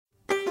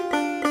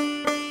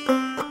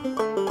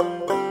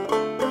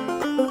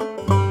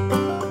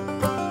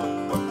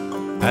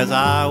As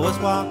I was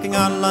walking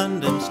on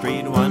London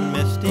Street one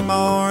misty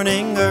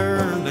morning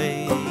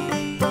early,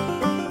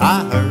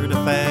 I heard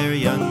a fair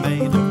young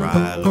maiden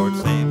cry, Lord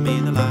save me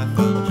the life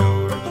of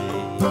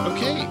Georgie.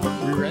 Okay,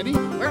 we ready?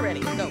 We're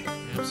ready. Go.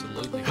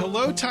 Absolutely.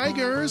 Hello,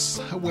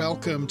 Tigers!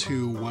 Welcome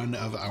to one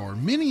of our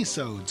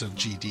mini-sodes of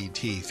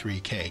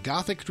GDT3K,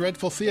 Gothic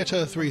Dreadful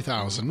Theatre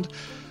 3000,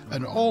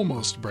 an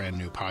almost brand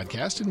new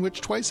podcast in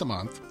which twice a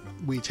month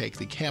we take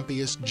the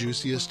campiest,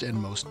 juiciest, and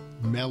most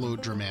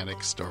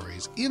melodramatic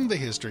stories in the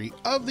history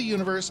of the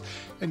universe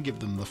and give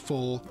them the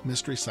full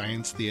Mystery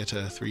Science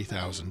Theatre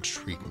 3000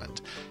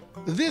 treatment.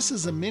 This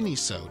is a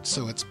mini-sode,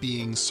 so it's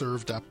being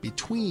served up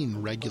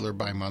between regular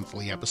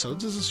bi-monthly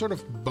episodes as a sort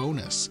of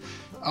bonus.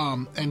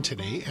 And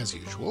today, as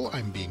usual,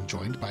 I'm being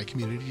joined by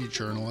community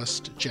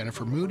journalist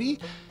Jennifer Moody,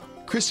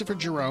 Christopher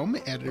Jerome,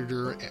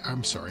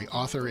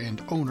 author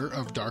and owner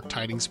of Dark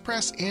Tidings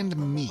Press, and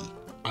me.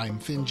 I'm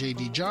Finn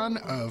J.D. John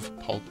of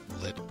Pulp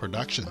Lit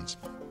Productions.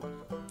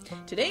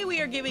 Today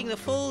we are giving the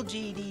full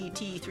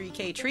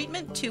GDT3K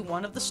treatment to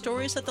one of the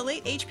stories that the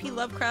late H.P.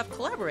 Lovecraft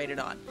collaborated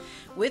on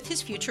with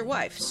his future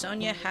wife,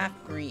 Sonia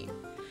Half-Green.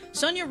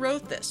 Sonia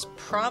wrote this,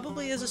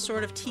 probably as a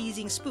sort of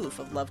teasing spoof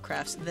of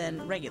Lovecraft's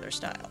then regular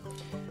style.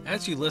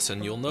 As you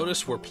listen, you'll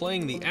notice we're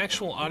playing the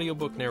actual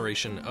audiobook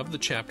narration of the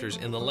chapters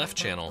in the left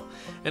channel,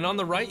 and on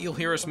the right you'll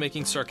hear us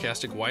making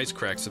sarcastic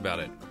wisecracks about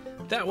it.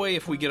 That way,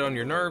 if we get on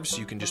your nerves,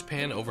 you can just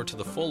pan over to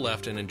the full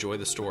left and enjoy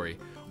the story.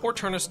 Or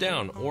turn us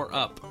down, or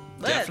up.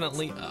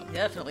 Definitely up.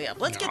 Definitely up.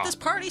 Let's get this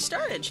party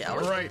started, shall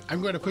we? All right,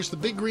 I'm going to push the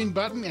big green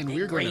button, and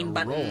we're going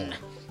to roll.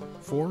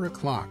 4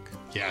 o'clock.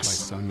 Yes.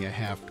 By Sonia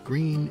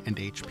Half-Green and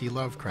H.P.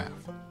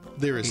 Lovecraft.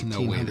 There is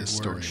no way this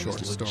story 1800 is short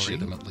story,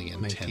 legitimately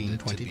intended to be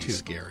 1922.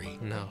 scary.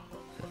 No.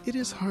 It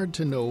is hard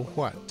to know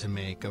what to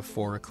make of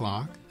 4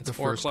 o'clock. It's the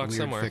 4 first o'clock weird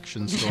somewhere.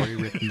 fiction story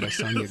written by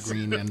Sonia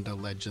Green and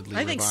allegedly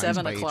I think revised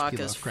 7 by o'clock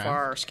H.P. is Lovecraft.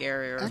 far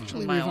scarier.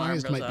 Actually, My alarm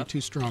revised goes might be up.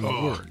 too strong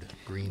a word.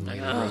 Green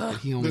later wrote that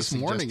he only This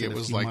morning suggested it a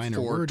was few like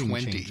minor wording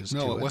 4:20. changes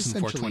No, to it wasn't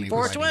essentially 4:20.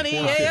 420,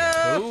 writing.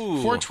 yeah!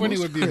 Ooh. 4:20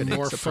 would be Most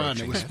more critics fun.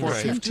 It was approaching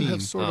that seem to 4:15.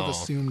 have sort of Oh.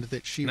 assumed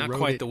that she Not wrote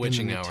quite it the in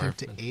witching an hour. attempt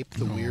to ape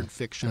the weird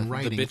fiction The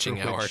writing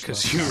bitching for hour, which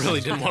because you Lovecraft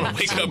really didn't want to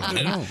wake up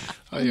then. known.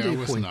 Oh, And yeah, I they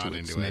was point not to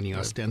its into it, many but-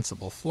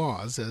 ostensible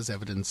flaws as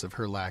evidence of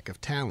her lack of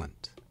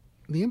talent.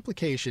 The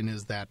implication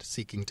is that,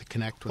 seeking to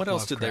connect with What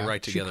else did they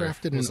Lovecraft, wait she together?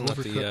 crafted an Wasn't that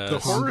the, overcooked the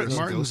horror at Martin's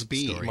Martin's Ghost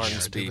Beach? story Martin's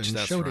narrative Beach, and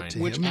that's showed right. it to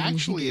Which him, and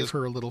actually he gave is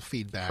her a little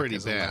feedback pretty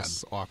as bad. a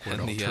less awkward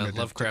And the alternative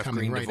Lovecraft to coming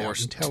Green right out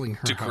divorce and telling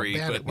her decree,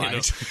 how bad but, it you know.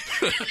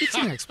 was. It's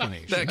an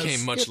explanation. That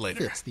came much it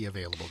later. fits the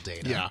available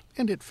data. Yeah.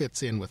 And it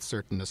fits in with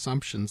certain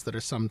assumptions that are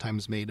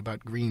sometimes made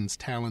about Green's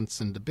talents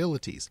and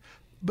abilities.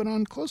 But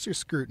on closer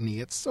scrutiny,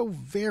 it's so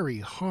very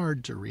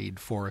hard to read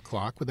 4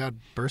 o'clock without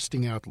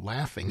bursting out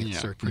laughing at Yeah,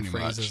 certain pretty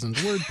phrases much.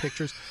 and word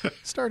pictures,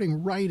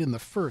 starting right in the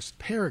first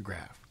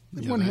paragraph.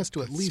 Yeah, One that- has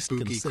to at that least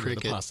spooky consider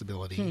cricket. the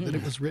possibility that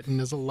it was written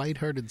as a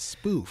lighthearted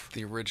spoof.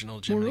 The original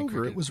Jiminy Moreover,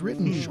 Cricket. it was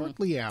written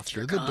shortly after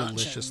your the conscience.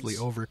 deliciously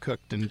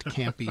overcooked and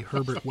campy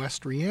Herbert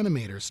West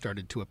reanimators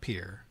started to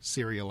appear,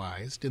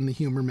 serialized in the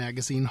humor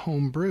magazine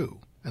Homebrew,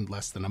 and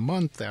less than a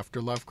month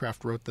after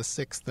Lovecraft wrote the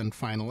 6th and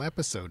final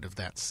episode of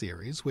that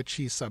series, which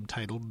he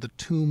subtitled The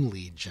Tomb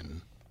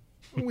Legion.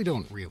 We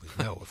don't really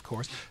know, of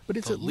course, but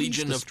it's The at least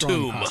Legion a of strong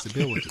Tomb.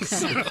 possibility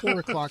that 4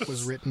 o'clock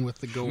was written with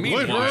the goal of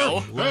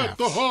Meanwhile, laughs at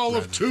the Hall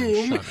of rather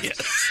than Tomb.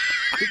 shudders.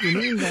 It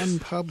remained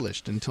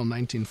unpublished until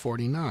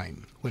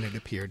 1949, when it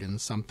appeared in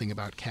Something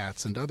About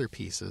Cats and Other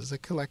Pieces, a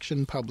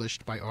collection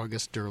published by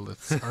August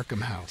Derleth's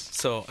Arkham House.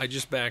 So I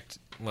just backed,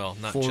 well,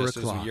 not 4 just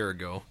as a o'clock. year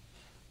ago.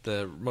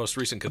 The most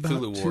recent About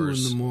Cthulhu 2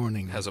 Wars in the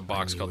morning, has a I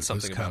box knew called it was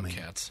Something About coming.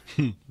 Cats.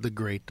 The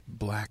great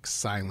black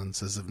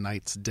silences of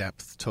night's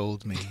depth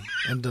told me,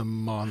 and a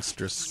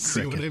monstrous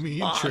See cricket, what I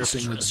mean?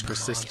 chirping with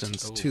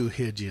persistence too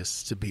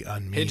hideous to be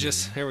unmeaning,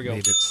 Hideous. Here we go.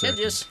 made it certain.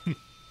 Hedges.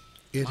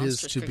 It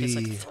is Monstrous to cricket's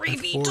be like 3 at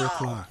feet 4 tall.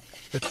 o'clock,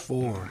 at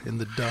 4 in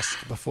the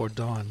dusk before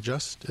dawn,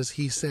 just as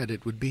he said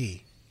it would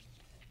be.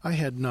 I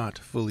had not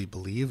fully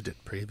believed it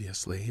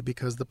previously,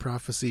 because the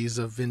prophecies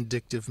of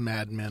vindictive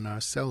madmen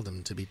are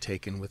seldom to be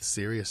taken with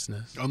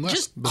seriousness. Unless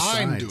Just- I'm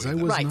Besides, doing I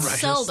it. was Right, not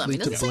seldom. justly He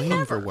to doesn't say blame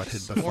never. for what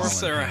had befallen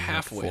Sarah him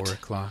at Halfwit. 4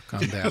 o'clock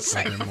on that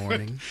other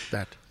morning,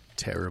 that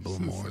terrible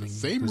morning.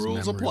 Same whose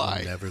rules memory will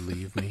apply. never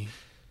leave me.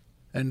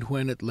 And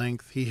when at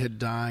length he had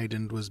died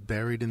and was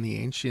buried in the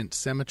ancient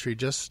cemetery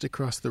just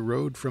across the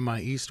road from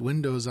my east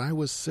windows, I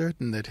was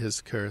certain that his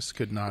curse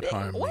could not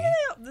harm me. Well,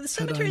 the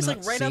cemetery is Had I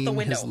like not right out the seen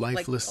window, his like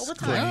lifeless all the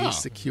clay time. Yeah.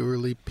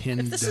 securely pinned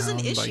If this is an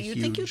down issue, by you'd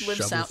huge think you'd live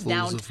shovelfuls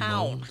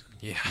downtown. of mold?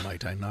 Yeah.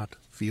 Might I not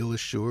feel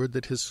assured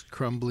that his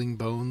crumbling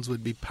bones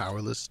would be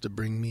powerless to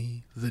bring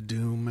me the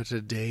doom at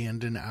a day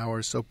and an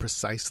hour so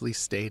precisely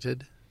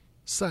stated?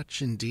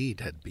 Such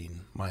indeed had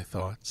been my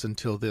thoughts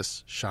until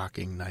this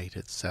shocking night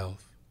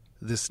itself.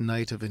 This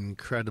night of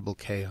incredible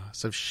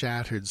chaos, of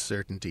shattered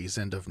certainties,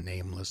 and of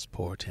nameless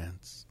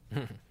portents.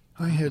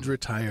 I had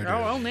retired Oh,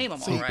 I'll early, name 'em,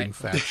 all sleeping right.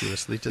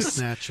 fatuously to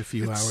snatch a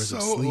few hours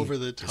of so sleep, over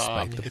the top.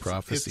 despite the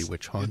prophecy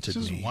which haunted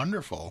it's just me.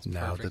 wonderful.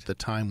 Now that the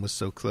time was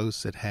so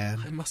close at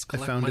hand, I must I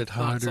collect found my it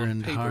thoughts harder on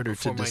and paper harder to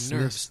before my dismiss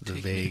nerves the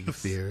take vague me.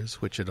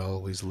 fears which had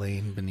always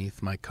lain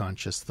beneath my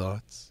conscious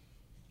thoughts.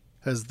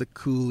 As the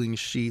cooling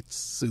sheets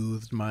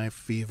soothed my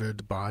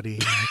fevered body,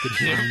 I could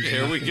find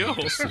Here we nothing go.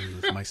 to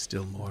soothe my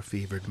still more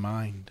fevered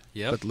mind,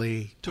 Yep. but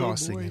lay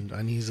tossing boy. and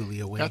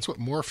uneasily awake. That's what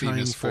morphine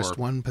trying is for. first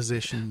one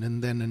position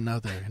and then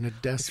another in a I feel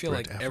desperate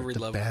like effort every to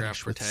Lovecraft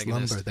banish with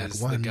protagonist slumber that is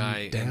the one guy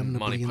in damnably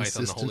Monty Python: The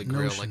insistent Holy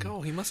Grail. notion Like,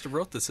 oh, he must have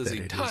wrote this as that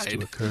he it is to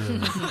died. occur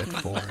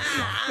at 4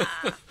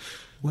 o'clock.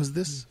 Was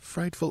this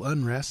frightful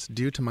unrest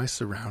due to my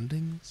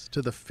surroundings,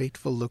 to the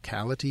fateful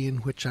locality in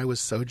which I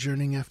was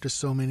sojourning after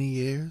so many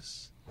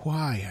years?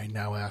 Why, I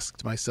now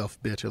asked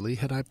myself bitterly,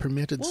 had I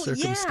permitted Well,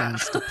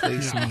 circumstance to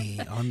place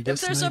me on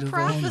this there's night a of all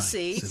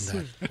prophecy- nights in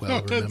that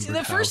well-remembered See, the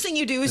first house, thing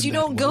you do is and you that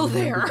don't go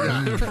well-remembered there.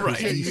 room whose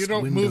Right. east You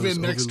don't move windows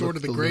in next door to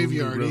overlook the lonely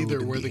graveyard road either,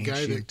 and where the guy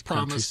ancient that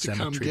promised to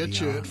country come cemetery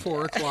get you at beyond.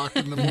 4 o'clock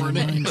in the In my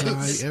morning.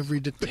 mind's eye, every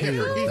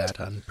detail of that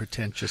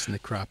unpretentious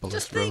necropolis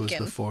Just rose thinking.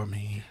 before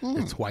me.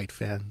 Its white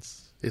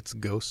fence, its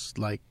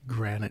ghost-like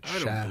granite I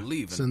don't shafts,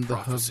 believe in and the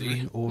prophecy.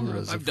 hovering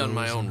auras I've of done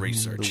my those own in whom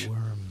research. The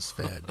worms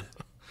fed.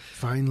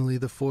 Finally,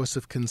 the force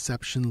of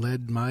conception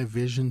led my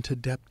vision to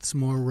depths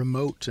more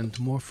remote and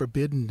more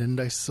forbidden, and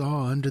I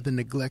saw under the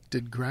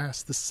neglected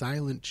grass the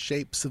silent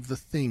shapes of the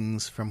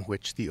things from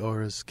which the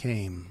auras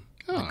came.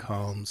 The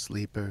calm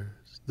sleepers,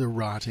 the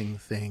rotting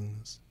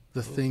things,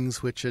 the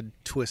things which had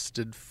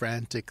twisted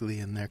frantically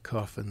in their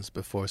coffins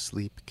before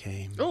sleep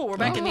came. Oh, we're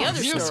back in the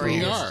other yes, story.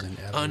 we Souls are. in every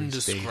stage of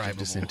Undescribable.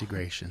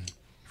 disintegration.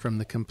 From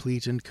the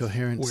complete and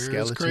coherent Where's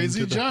skeleton Crazy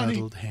to the Johnny?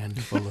 huddled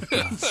handful of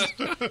dust.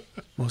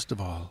 Most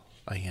of all,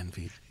 I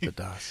envied the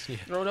dust.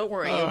 Oh, don't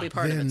worry, you'll be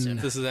part of it Then soon.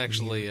 This is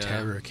actually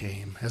terror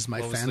came as my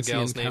what was the fancy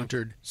gal's name?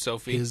 encountered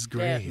Sophie? his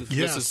grave.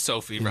 This is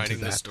Sophie Into writing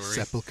that this story.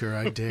 sepulchre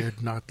I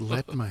dared not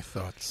let my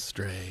thoughts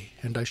stray,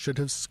 and I should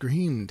have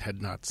screamed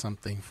had not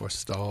something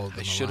forestalled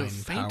the I should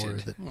have malign power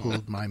fainted. that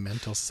pulled my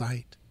mental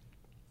sight.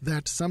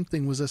 That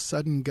something was a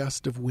sudden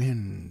gust of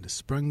wind,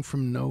 sprung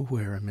from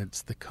nowhere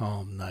amidst the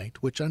calm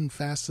night, which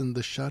unfastened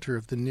the shutter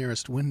of the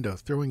nearest window,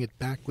 throwing it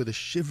back with a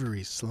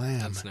shivery slam,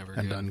 That's never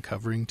and good.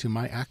 uncovering to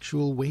my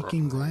actual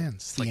waking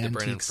glance the like the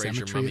Brandon antique Fraser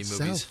cemetery mummy itself,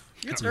 movies.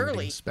 It's brooding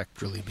early.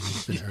 spectrally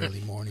beneath an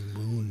early morning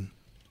moon.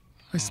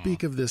 I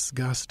speak of this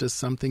gust as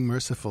something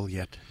merciful,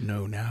 yet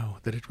know now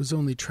that it was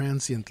only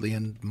transiently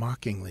and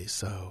mockingly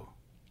so.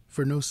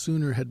 For no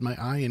sooner had my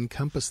eye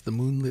encompassed the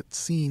moonlit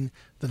scene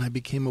than I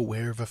became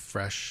aware of a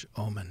fresh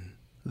omen.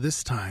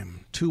 This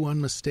time, too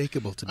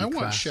unmistakable to be I want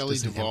classed Shelley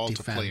as an Duvall empty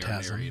to play our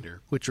phantasm,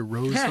 narrator. which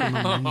arose from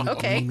among the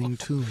Okay. gleaming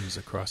tombs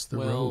across the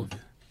Well, road.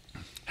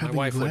 Having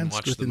wife wouldn't glanced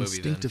watch with the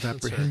movie then. instinctive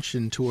That's her.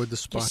 approaching toward the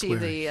spot see where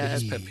the,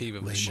 he pet peeve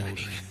of lay The Shining.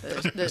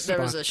 mouldering, There was spot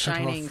a cut off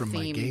Shining from my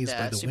themed gaze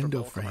by the Super window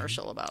Bowl frame,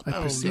 commercial about I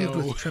that. perceived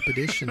no. with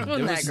trepidation that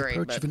Wasn't there that was the great,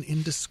 approach but- of an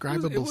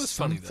indescribable It was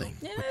funny, though. something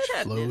Yeah, which it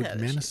had flowed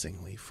issues.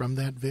 menacingly from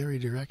that very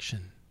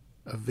direction.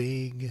 A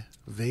vague,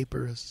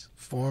 vaporous,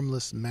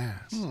 formless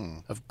mass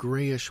of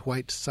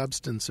grayish-white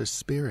substance or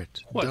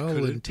spirit, What dull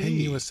could it and be?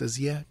 tenuous as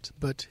yet,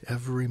 but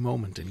every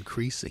moment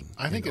increasing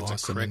I think in it's a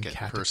awesome cricket, and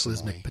cataclysmic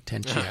personally.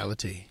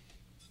 potentiality.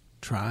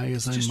 Try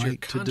as I just your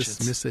might to conscience.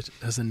 dismiss it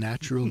as a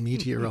natural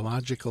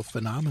meteorological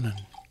phenomenon,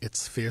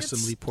 it's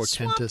fearsomely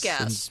portentous swamp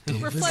gas,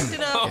 and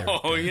reflected deliberate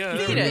up. Oh, yeah.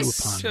 grew Venus.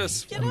 upon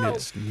Just, me you know.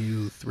 amidst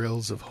new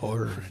thrills of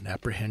horror and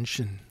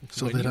apprehension,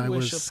 so When that you I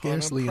wish was upon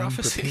a scarcely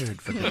prophecy.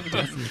 unprepared for the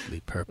definitely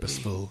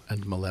purposeful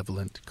and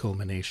malevolent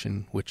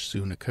culmination which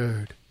soon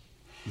occurred.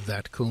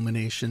 That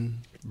culmination,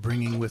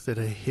 bringing with it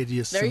a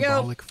hideous There you go.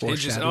 symbolic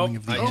Hideous- foreshadowing oh,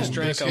 of the I just end,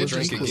 drank, I'll was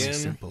drink equally again.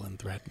 simple and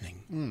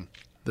threatening.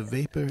 The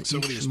vapor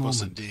Somebody each is supposed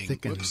to moment ding.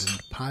 thickened Whoops.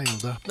 and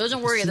piled up.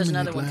 Don't worry, there's assuming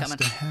another at one last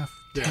coming. a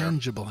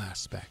half-tangible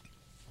aspect,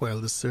 while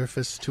the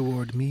surface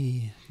toward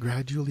me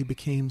gradually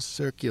became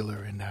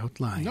circular in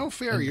outline. No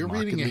fair, and you're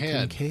reading markedly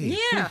ahead. concave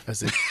Yeah.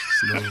 As it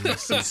slowly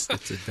ceased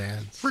its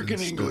advance. Frickin' and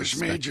stood English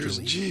majors,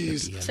 spectrally at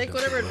jeez. the end Take of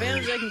whatever the road.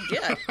 advantage I can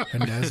get.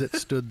 And as it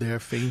stood there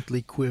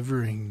faintly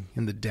quivering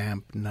in the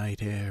damp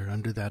night air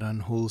under that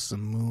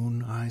unwholesome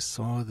moon, I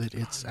saw that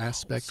its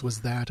aspect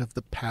was that of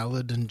the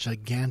pallid and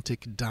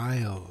gigantic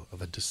dial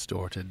of a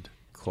distorted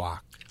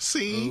clock.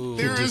 See, Ooh.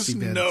 there Hideous is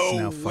events no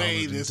now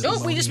way followed this into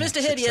Oh, we just missed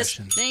a hideous.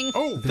 succession. Ding.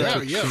 Oh, There yeah,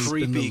 took yes. shape in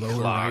Creepy the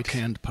lower clock.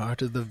 right-hand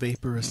part of the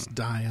vaporous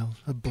dial,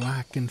 a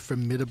black and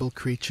formidable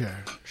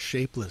creature,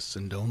 shapeless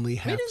and only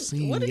half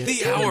seen. what did yet he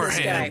The do to hour this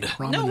hand. guy? No,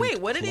 prominent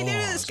wait, what did he do to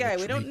this claws guy?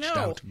 which We don't reached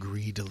know. out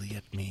greedily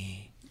at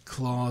me.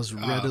 Claws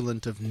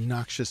redolent of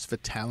noxious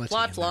fatality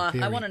Plot in flaw.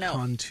 their I very wanna know.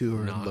 contour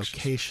and Noxious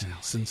location,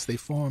 since they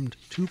formed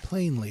too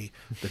plainly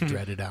the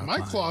dreaded outline.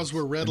 My claws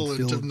were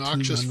redolent of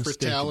noxious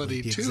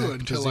fatality too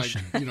until I,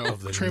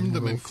 trimmed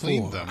them and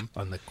cleaned them.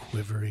 on the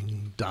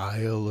quivering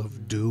dial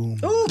of doom.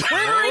 Ooh,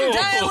 quivering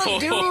dial of Oh.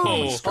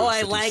 doom. Oh,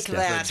 I like Step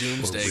that.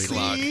 Doomsday See?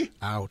 clock.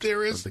 Out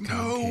There is of the no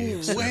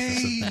concave surface way.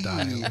 of the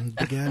dial and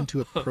began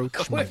to approach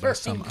me by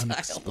some Quivering dial.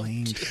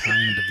 unexplained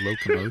kind of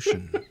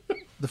locomotion.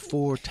 The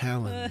 4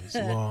 talons,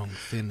 long,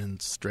 thin,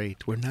 and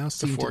straight, were now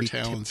seen to 4 be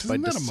talons. tipped by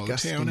Isn't that a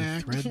disgusting Motown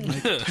act?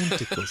 thread-like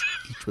tentacles,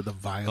 each with a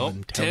vile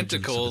intelligence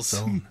tentacles. of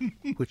its own,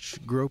 which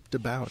groped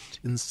about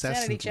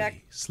incessantly,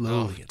 check.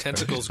 slowly Oh, at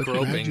tentacles first, but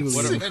groping. gradually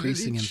What a-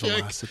 increasing in Sanity check.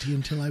 velocity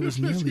until I was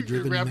nearly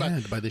driven Grab a-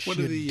 mad by the one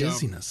sheer of the,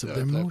 dizziness of their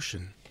the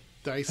motion.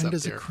 Dice And up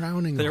as a there.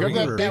 crowning There we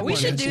horror, go. Yeah, we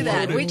should do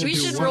that. We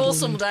should roll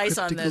some dice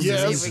on this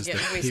and see see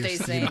if we stay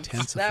sane.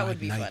 That would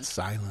be fun. Night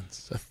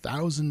silence,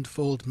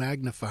 1,000-fold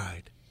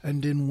magnified,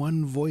 and in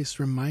one voice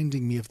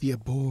reminding me of the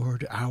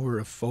abhorred hour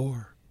of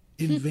 4.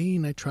 In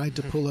vain I tried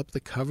to pull up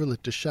the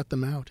coverlet to shut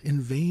them out.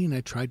 In vain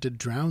I tried to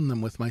drown them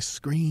with my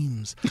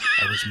screams.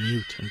 I was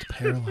mute and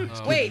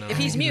paralyzed. Wait, if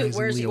he's mute,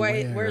 where's agonizingly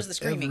aware where's the of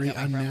screaming every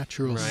coming from?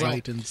 unnatural Right.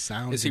 sight and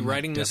sound. Is he in that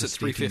writing this at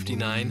devastating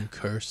 3:59? room,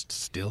 cursed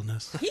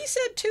stillness. He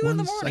said 2 in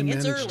the Once morning. I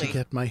It's managed early. to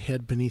get my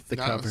head beneath the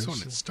No, that's covers.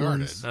 when it started.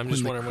 Once, I'm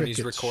just when the wondering when he's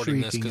crickets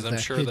recording this, shrieking 'cause I'm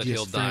that sure that hideous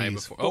he'll die phrase,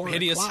 before- Oh, 4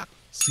 hideous. o'clock,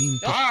 seemed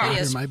to Hideous.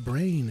 shatter my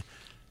brain.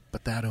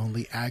 But that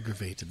only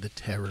aggravated the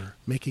terror,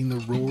 making the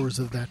roars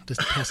of that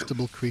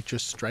detestable creature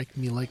strike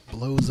me like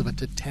blows of a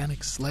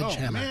titanic Oh,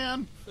 sledgehammer.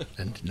 man.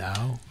 And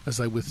now,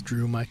 as I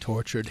withdrew my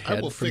tortured I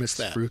head will from fix its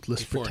that fruitless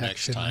before next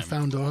protection, I time.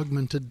 found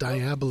augmented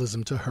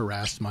diabolism to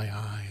harass my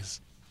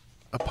eyes.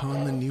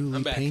 Upon the newly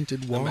I'm back.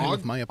 painted I'm wall back.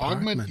 of my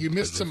apartment, you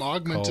missed as some if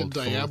augmented called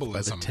forth by the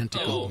diabolism.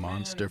 tentacled Oh.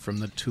 monster from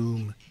the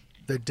tomb,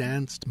 there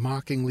danced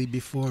mockingly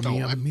before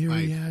me Oh, a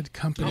myriad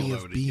company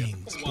of downloaded you.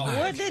 beings, What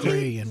black, did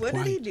gray, he- and what did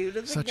white, he do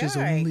to the such as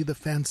guy? only the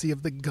fancy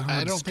of the gods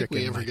I don't think we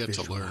stricken ever might get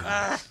to visualize.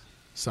 learn.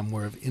 Some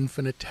were of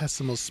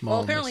infinitesimal smallness.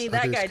 Well, apparently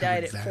that others guy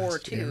died covered at 4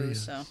 vast too,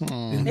 areas. so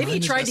In maybe he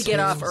mine tried to get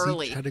off scales, each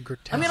early. had a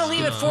grotesque I'm gonna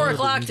leave at and 4 horrible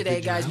o'clock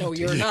today, guys. No,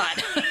 you're not.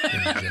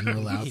 In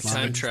general He outlines,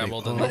 time they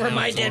traveled all and Over the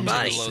my hounds dead on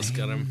body. Los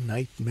got him. same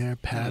nightmare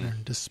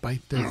pattern,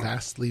 despite their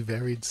vastly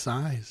varied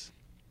size.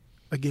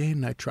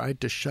 Again, I tried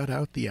to shut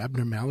out the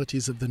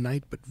abnormalities of the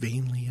night, but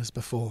vainly as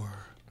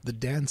before. The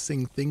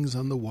dancing things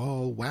on the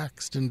wall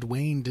waxed and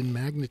waned in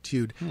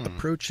magnitude,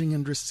 approaching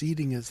and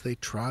receding as they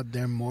trod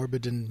their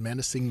morbid and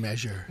menacing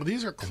measure. Well,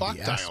 these are And clock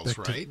the dials,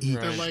 aspect right? of each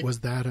They're like was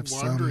that of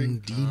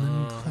wandering- some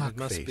demon clock it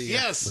must face, be.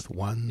 Yes. with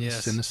one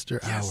Yes. sinister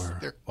Yes, hour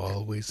they're-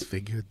 always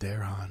figured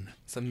thereon.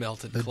 It's a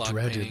melted The clock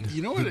dreaded, painting.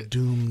 You know what the it-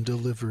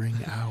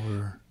 doom-delivering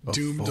hour of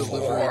doom 4.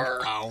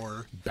 delivering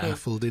hour.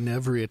 Baffled in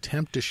every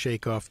attempt to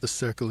shake off the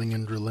circling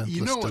and relentless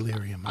You know what?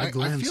 delirium, I I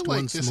glanced feel like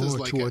once this is more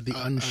like toward a the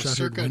unshuttered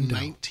circa window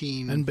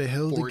and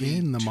beheld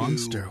again the 1942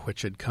 monster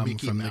which had come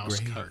Mickey from the Mouse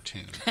grave.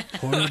 cartoon.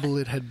 Horrible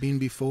it had been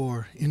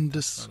before,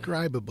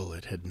 indescribable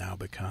it had now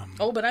become.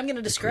 Oh, but I'm going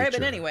to describe it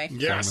creature, anyway.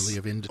 Yes. Formerly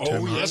of Oh,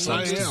 indeterminate yes,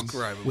 I am.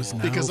 Indescribable. was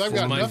now Because I've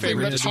got full of nothing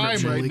but great time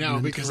right now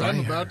malignant because I'm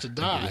fire, about to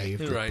die. and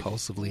waved Right.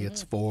 repulsively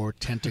its 4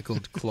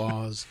 tentacled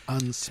claws,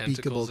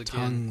 unspeakable Tentacles again.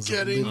 tongues of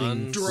Getting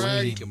living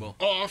dragged flame.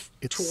 off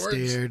It towards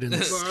stared and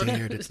the-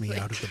 stared at me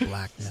out of the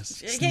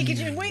blackness. Okay, could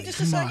you wait just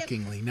a second?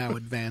 Mockingly, now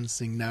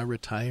advancing, now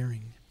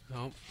retiring.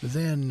 Oh,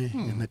 Then,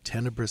 in the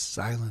tenebrous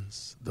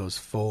silence, those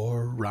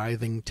 4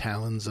 writhing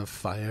talons of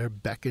fire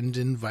beckoned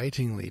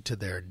invitingly to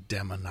their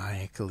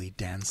demoniacally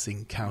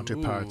dancing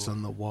counterparts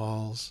on the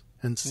walls,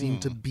 and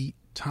seemed to beat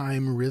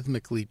time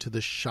rhythmically to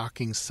the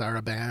shocking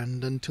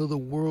saraband until the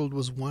world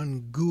was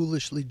one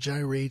ghoulishly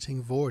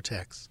gyrating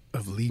vortex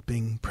of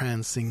leaping,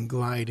 prancing,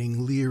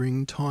 gliding,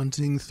 leering,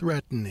 taunting,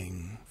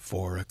 threatening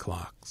 4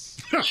 o'clocks.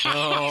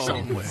 oh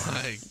Somewhere,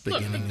 my!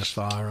 beginning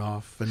afar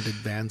off and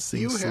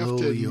advancing You have to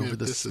slowly admit over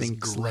the this is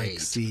sphinx-like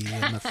great. sea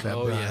and the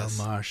febrile yes.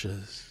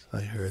 marshes. I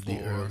heard the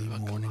 4 early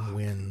morning o'clock.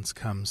 winds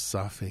come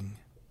soughing,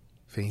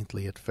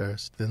 faintly at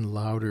first, then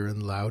louder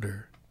and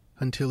louder,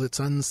 until its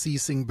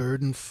unceasing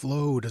burden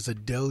flowed as a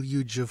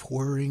deluge of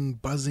whirring,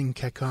 buzzing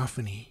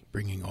cacophony,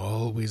 bringing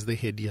always the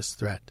hideous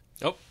threat.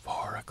 Oh,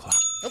 4 o'clock.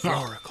 Oh,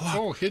 4 o'clock.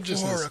 oh,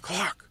 hideousness. 4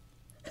 o'clock.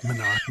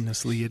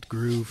 Monotonously it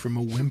grew from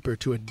a whimper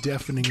to a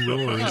deafening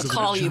roar as of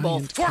call a you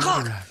both. giant 4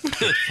 o'clock. cataract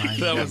that finally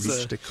That was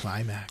reached a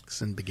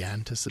climax and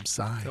began to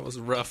subside. that was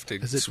rough to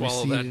As it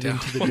swallow that receded down.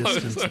 into the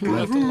distance, I brought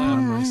laughed aloud.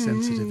 upon my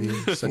sensitive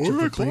ears such a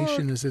 4 o'clock.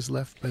 vibration as is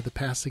left by the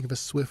passing of a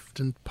swift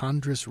and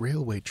ponderous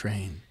railway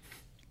train.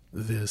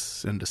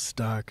 This and a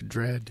stark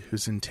dread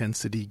whose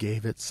intensity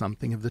gave it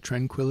something of the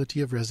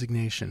tranquility of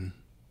resignation.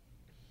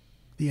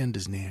 The end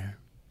is near.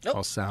 Oh.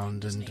 All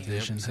sound and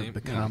vision Yep, see? have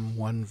become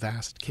one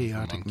vast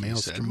chaotic Monkey said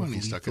maelstrom when of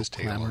he stuck lethal his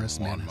tail on clamorous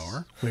the menace,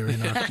 lawnmower.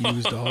 wherein are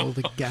fused all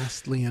the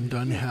ghastly and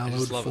unhallowed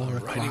just love 4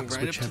 it. Riding o'clocks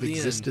right which up to have the end.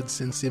 existed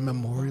since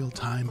immemorial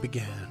time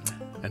began,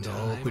 and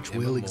all Time which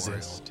will immemorial.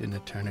 exist in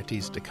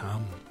eternities to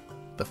come.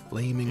 The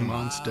flaming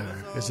monster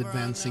is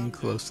advancing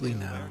closely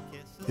now,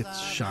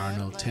 its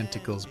charnel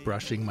tentacles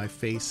brushing my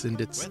face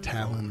and its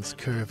talons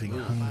curving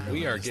hungrily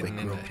We are as they getting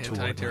into grope hentai toward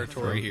my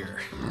territory throat. here.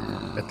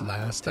 At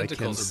last I can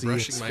Tentacles are see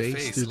brushing its my face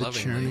face through the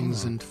lovingly.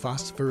 churnings and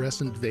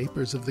phosphorescent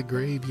vapors of the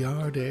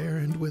graveyard air,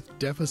 and with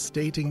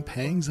devastating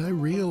pangs I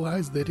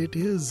realize that it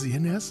is,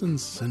 in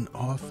essence, an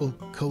awful,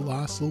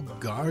 colossal,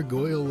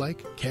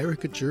 gargoyle-like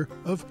caricature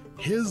of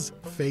His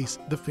face,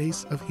 the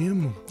face of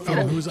him.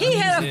 From whose He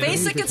had a eyes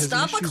face that could has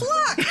stop a issued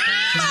clock.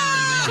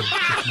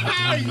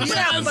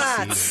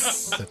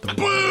 Yes! That the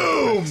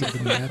boom! Of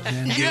the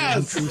madman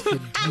yes! In truth, the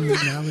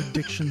demon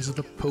maledictions of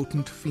the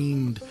potent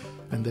fiend,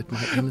 and that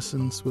my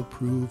innocence will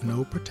prove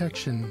no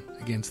protection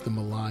against the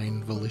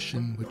malign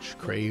volition which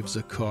craves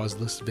a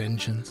causeless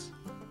vengeance.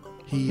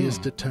 He is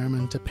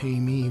determined to pay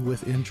me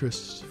with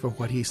interest for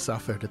what he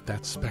suffered at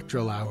that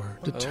spectral hour,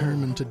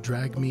 determined to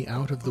drag me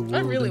out of the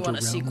world really into want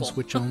a realms sequel.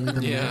 which only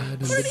the Yeah. mad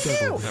and the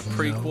devil A will know.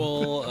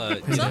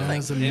 prequel, And Something,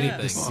 as amid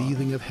anything. the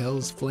seething of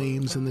hell's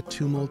flames and the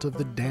tumult of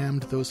the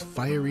damned, those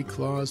fiery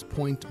claws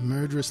point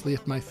murderously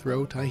at my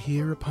throat, I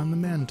hear upon the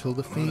mantle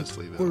the faint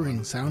Honestly, though,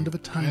 whirring sound of a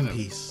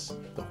timepiece,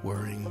 the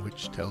whirring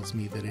which tells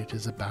me that it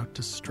is about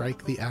to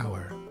strike the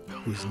hour,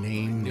 whose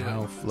name knew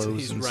now it. flows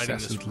He's writing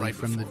this incessantly right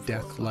from the before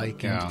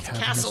death-like Yeah. and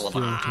cavernous Castle of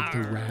throat of the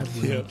Ar.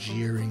 rattling,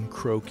 jeering,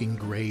 croaking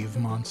grave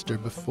monster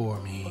before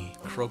me.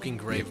 Croaking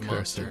Grave The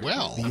Monster. accursed,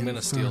 Well, the I'm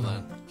gonna steal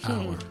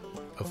infernal hour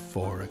of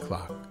 4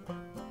 o'clock.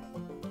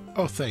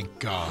 Oh, thank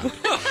God.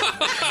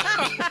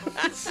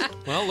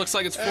 Well, looks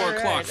like it's 4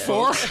 o'clock.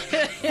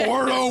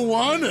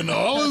 4:01 and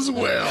all is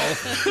well.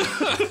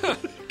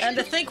 And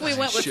to think we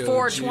went with Showed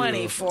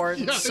 420 you. for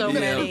so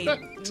many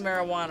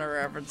marijuana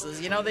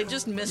references. You know, they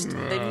just missed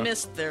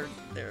their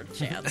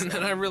chance. And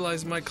then I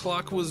realized my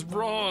clock was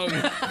wrong.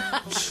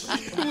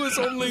 It was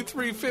only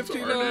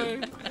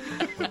 3:59.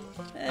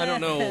 I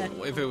don't know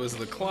if it was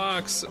the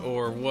clocks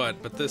or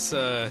what, but this,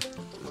 this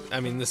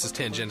is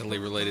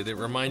tangentially related. It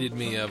reminded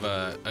me of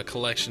a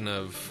collection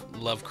of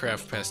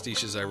Lovecraft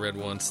pastiches I read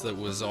once that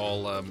was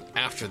all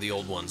after the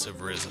old ones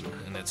have risen,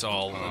 and it's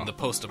all the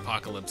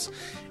post-apocalypse.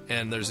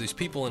 And there's these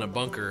people in a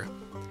bunker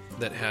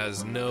that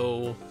has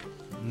no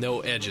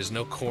edges,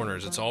 no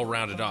corners. It's all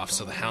rounded off,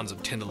 so the Hounds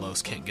of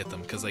Tindalos can't get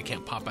them because they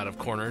can't pop out of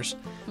corners.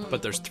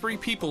 But there's 3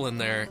 people in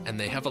there, and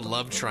they have a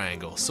love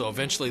triangle. So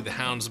eventually the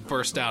Hounds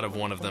burst out of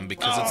one of them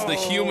because it's the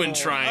human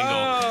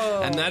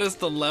triangle. And that is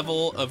the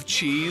level of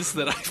cheese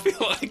that I feel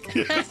like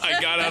I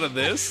got out of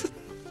this.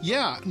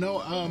 Yeah,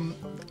 no,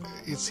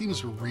 it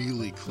seems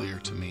really clear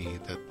to me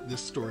that this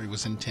story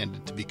was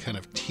intended to be kind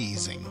of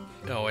teasing.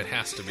 Oh, it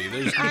has to be.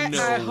 There's I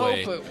no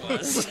way. hope it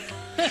was.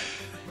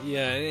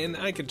 Yeah, and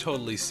I could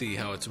totally see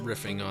how it's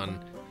riffing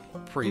on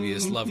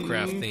previous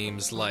Lovecraft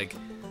themes, like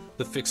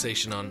the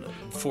fixation on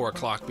 4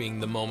 o'clock being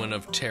the moment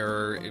of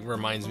terror. It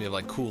reminds me of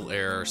like Cool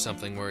Air or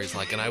something, where he's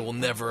like, and I will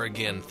never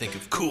again think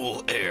of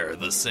cool air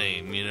the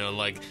same,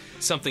 like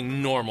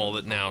something normal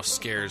that now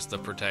scares the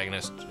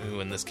protagonist, who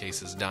in this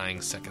case is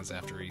dying seconds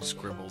after he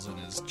scribbles in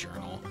his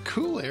journal.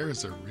 Cool Air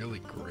is a really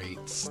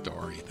great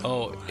story,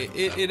 though. Oh, it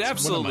It's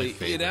absolutely, one of my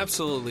favorites. it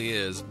absolutely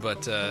is.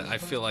 But I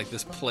feel like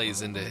this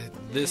plays into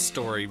this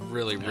story.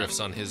 Really riffs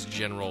on his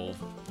general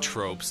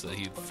tropes that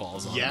he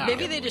falls on. Yeah.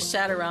 Maybe they just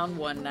sat around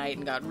one night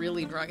and got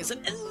really drunk and said,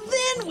 and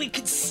then we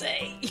could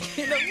say,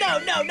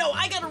 no,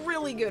 I got a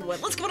really good one.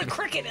 Let's put a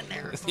cricket in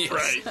there. Yes.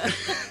 Right.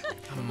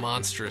 A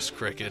monstrous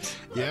cricket.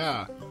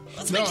 Yeah.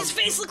 Let's make his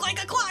face look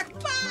like a clock.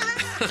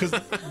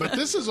 But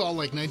this is all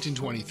like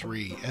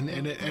 1923, and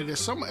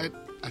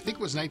I think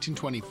it was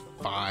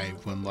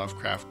 1925 when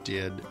Lovecraft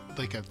did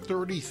like a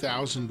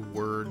 30,000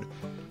 word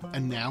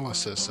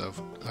analysis of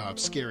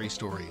scary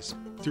stories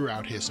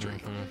throughout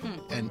history.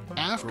 And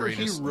after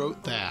Greatest. he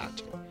wrote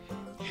that,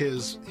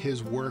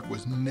 his work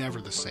was never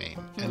the same,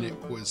 and it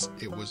was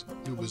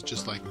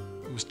just like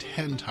it was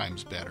 10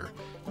 times better.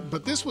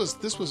 But this was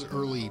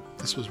really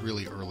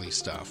early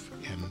stuff,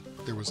 and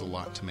there was a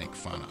lot to make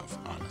fun of,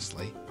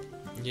 honestly.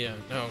 Yeah.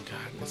 Oh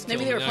God. It's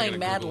Maybe killing they were me. I playing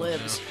gotta Mad Google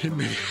it Libs.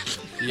 now.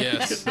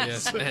 Yes.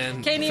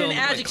 And Can't need an filmed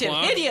by adjective.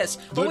 clock. Hideous.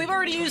 But we've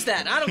already used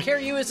that. I don't care.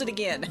 Use it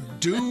again.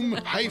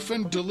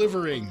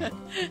 Doom-delivering.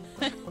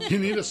 You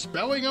need a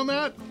spelling on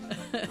that?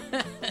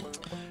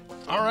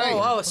 All right.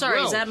 Oh, sorry.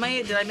 Well, Is that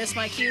did I miss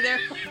my cue there?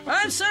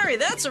 I'm sorry.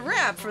 That's a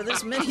wrap for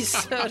this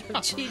mini-sode of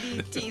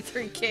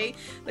GDT3K,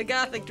 the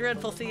Gothic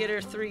Dreadful Theater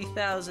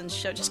 3000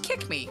 show. Just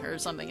kick me or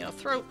something.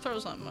 Throw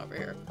something over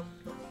here.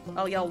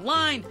 I'll yell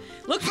line.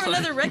 Look for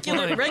another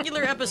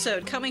regular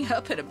episode coming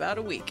up in about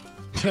a week.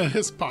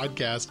 This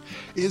podcast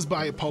is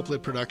by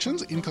Pulplit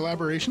Productions in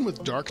collaboration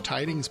with Dark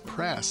Tidings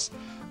Press.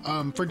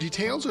 For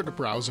details or to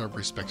browse our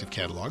respective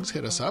catalogs,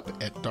 hit us up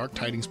at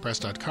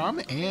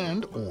darktidingspress.com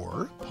and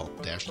or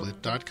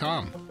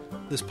pulp-lit.com.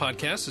 This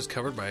podcast is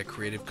covered by a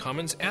Creative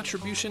Commons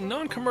Attribution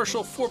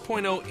Non-Commercial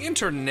 4.0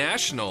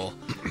 International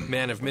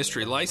Man of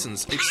Mystery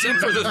license, except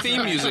for the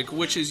theme music,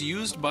 which is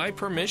used by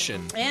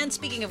permission. And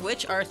speaking of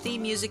which, our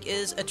theme music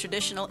is a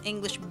traditional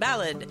English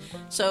ballad.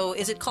 So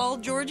is it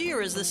called Georgie,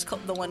 or is this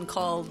the one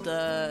called...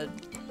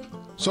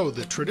 So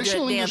the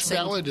traditional English dancing.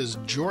 ballad is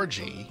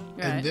Georgie,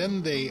 Right. and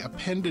then they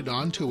appended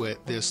onto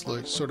it this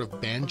sort of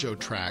banjo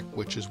track,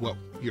 which is what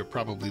you're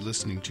probably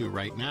listening to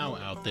right now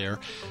out there,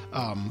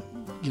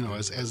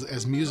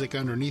 as music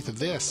underneath of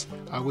this,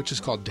 which is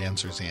called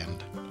Dancer's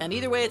End. And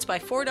either way, it's by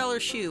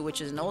 $4 Shoe,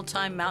 which is an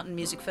old-time mountain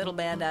music fiddle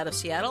band out of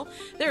Seattle.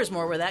 There's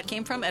more where that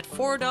came from at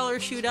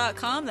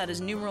 $4shoe.com. That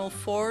is numeral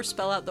 4,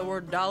 spell out the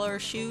word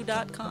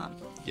 $shoe.com.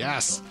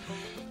 Yes.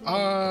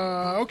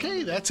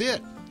 Okay, that's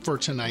it for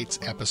tonight's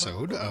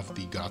episode of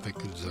the Gothic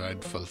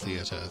Dreadful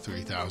Theatre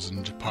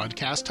 3000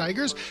 podcast,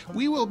 Tigers.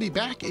 We will be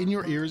back in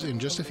your ears in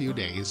just a few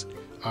days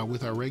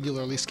with our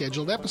regularly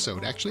scheduled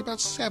episode, actually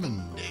about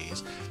 7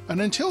 days.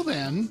 And until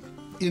then,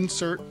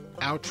 insert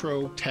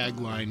outro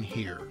tagline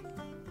here.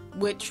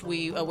 Which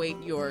we await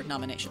your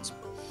nominations.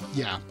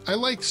 Yeah, I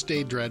like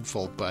Stay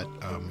Dreadful, but,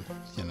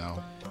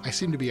 I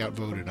seem to be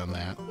outvoted on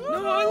that.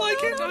 No, I like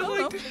it. I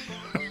liked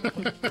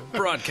it.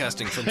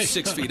 Broadcasting from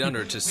 6 feet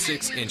under to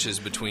 6 inches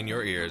between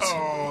your ears.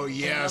 Oh, Oh,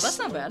 yes. that's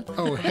not bad.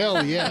 Oh,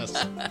 hell yes.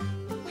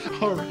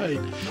 All right.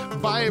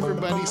 Bye,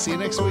 everybody. See you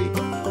next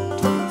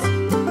week.